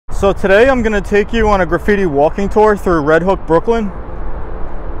So today I'm going to take you on a graffiti walking tour through Red Hook, Brooklyn.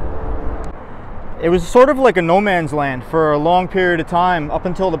 It was sort of like a no man's land for a long period of time, up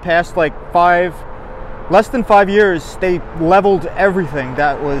until the past like less than 5 years. They leveled everything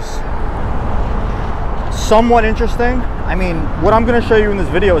that was somewhat interesting. I mean, what I'm going to show you in this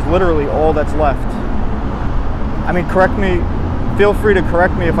video is literally all that's left. I mean, feel free to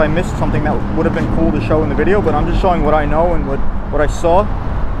correct me if I missed something that would have been cool to show in the video, but I'm just showing what I know and what I saw.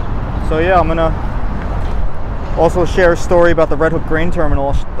 So yeah, I'm gonna also share a story about the Red Hook grain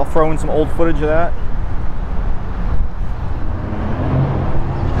terminal. I'll throw in some old footage of that.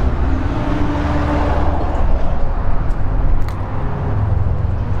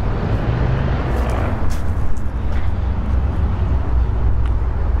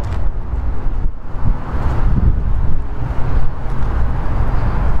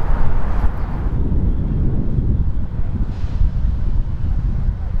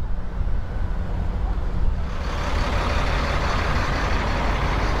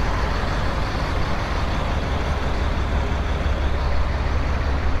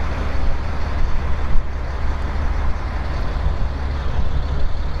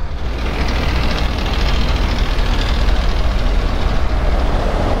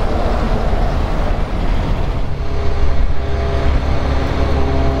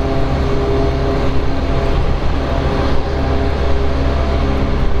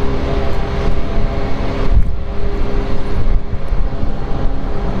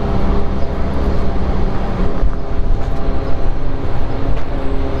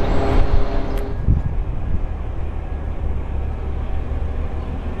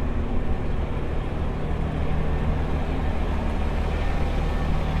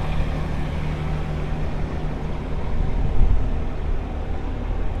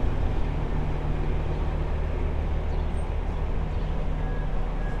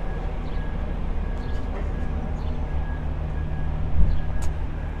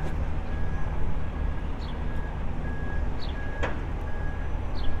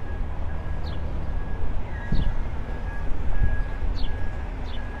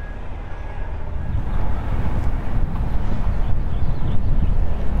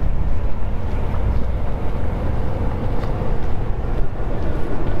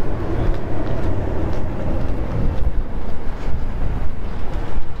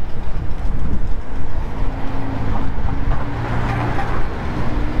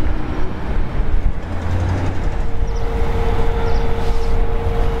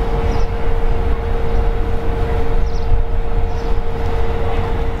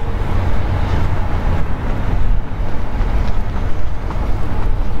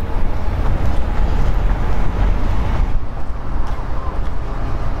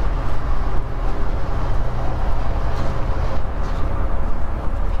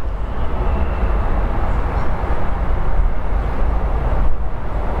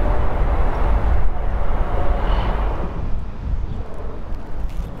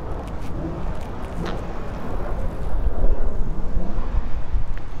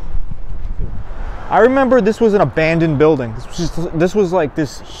 I remember this was an abandoned building. This was like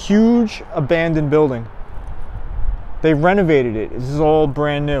this huge abandoned building. They renovated it. This is all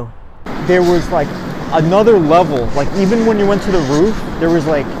brand new. There was like another level. Like even when you went to the roof, there was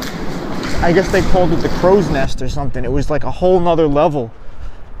like, I guess they called it the crow's nest or something. It was like a whole nother level.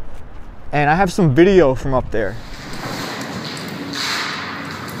 And I have some video from up there.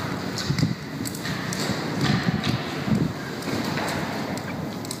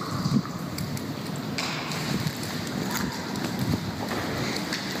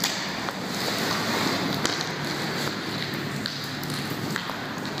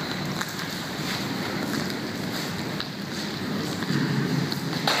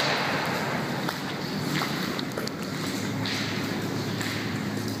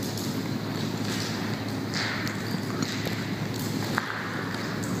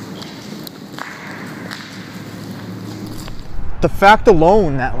 The fact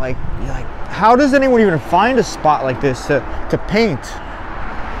alone that like how does anyone even find a spot like this to paint?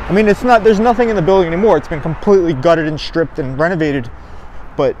 I mean, there's nothing in the building anymore. It's been completely gutted and stripped and renovated,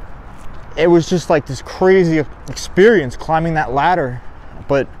 but it was just like this crazy experience climbing that ladder,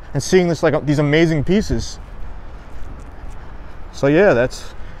 and seeing this like these amazing pieces. So yeah,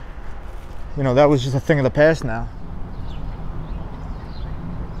 that's, you know, that was just a thing of the past now.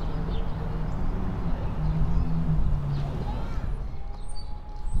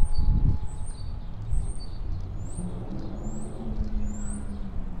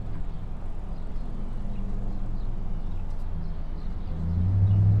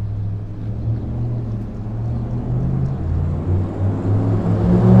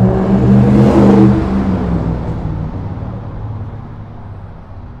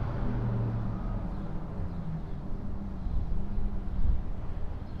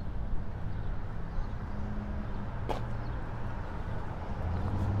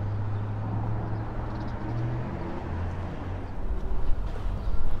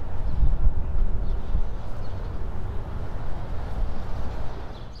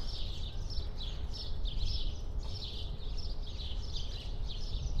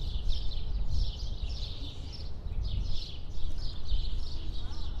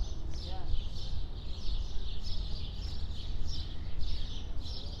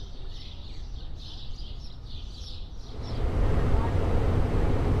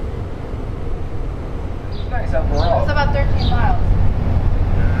 about 13 miles.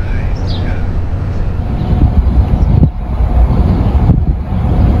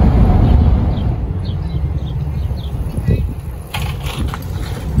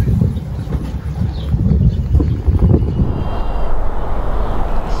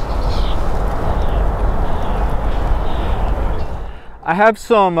 I have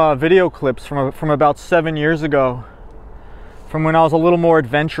some video clips from about 7 years ago, from when I was a little more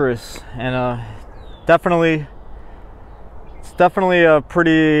adventurous, and it's definitely a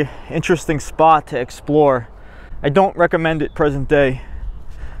pretty interesting spot to explore. I don't recommend it present day.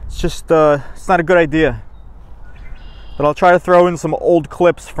 It's just it's not a good idea. But I'll try to throw in some old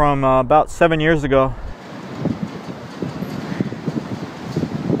clips from about 7 years ago.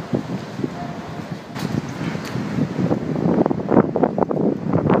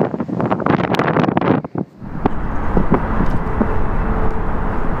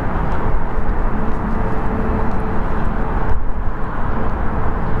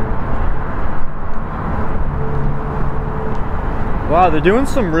 Wow, they're doing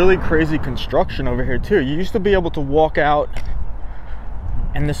some really crazy construction over here too. You used to be able to walk out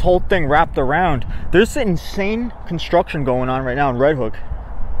and this whole thing wrapped around. There's insane construction going on right now in Red Hook.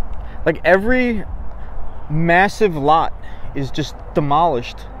 Like every massive lot is just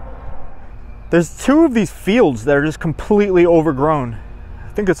demolished. There's two of these fields that are just completely overgrown. I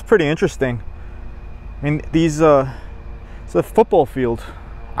think it's pretty interesting. I mean, it's a football field.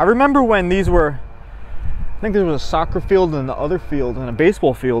 I remember when these were, I think there was a soccer field and the other field and a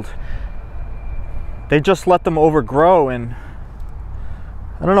baseball field. They just let them overgrow, and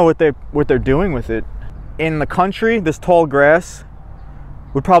I don't know what they're doing with it. In the country, this tall grass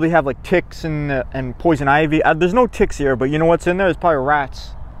would probably have like ticks and poison ivy. There's no ticks here, but you know what's in there? There's probably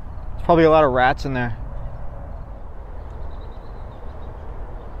rats. There's probably a lot of rats in there.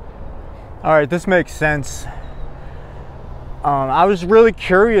 All right, this makes sense. I was really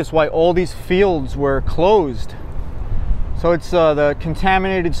curious why all these fields were closed. So it's the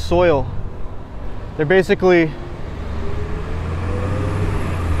contaminated soil. They're basically,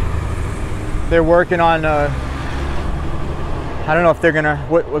 they're working on, I don't know if they're gonna,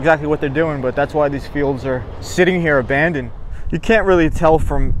 exactly what they're doing, but that's why these fields are sitting here abandoned. You can't really tell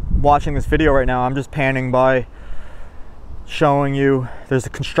from watching this video right now. I'm just panning by, showing you, there's the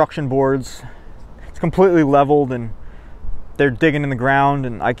construction boards. It's completely leveled and they're digging in the ground,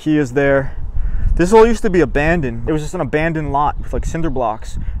 and IKEA's there. This all used to be abandoned. It was just an abandoned lot with like cinder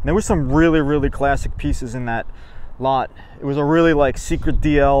blocks. And there were some really classic pieces in that lot. It was a really like secret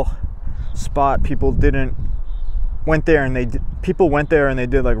DL spot. People went there and they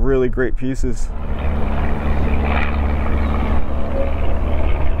did like really great pieces.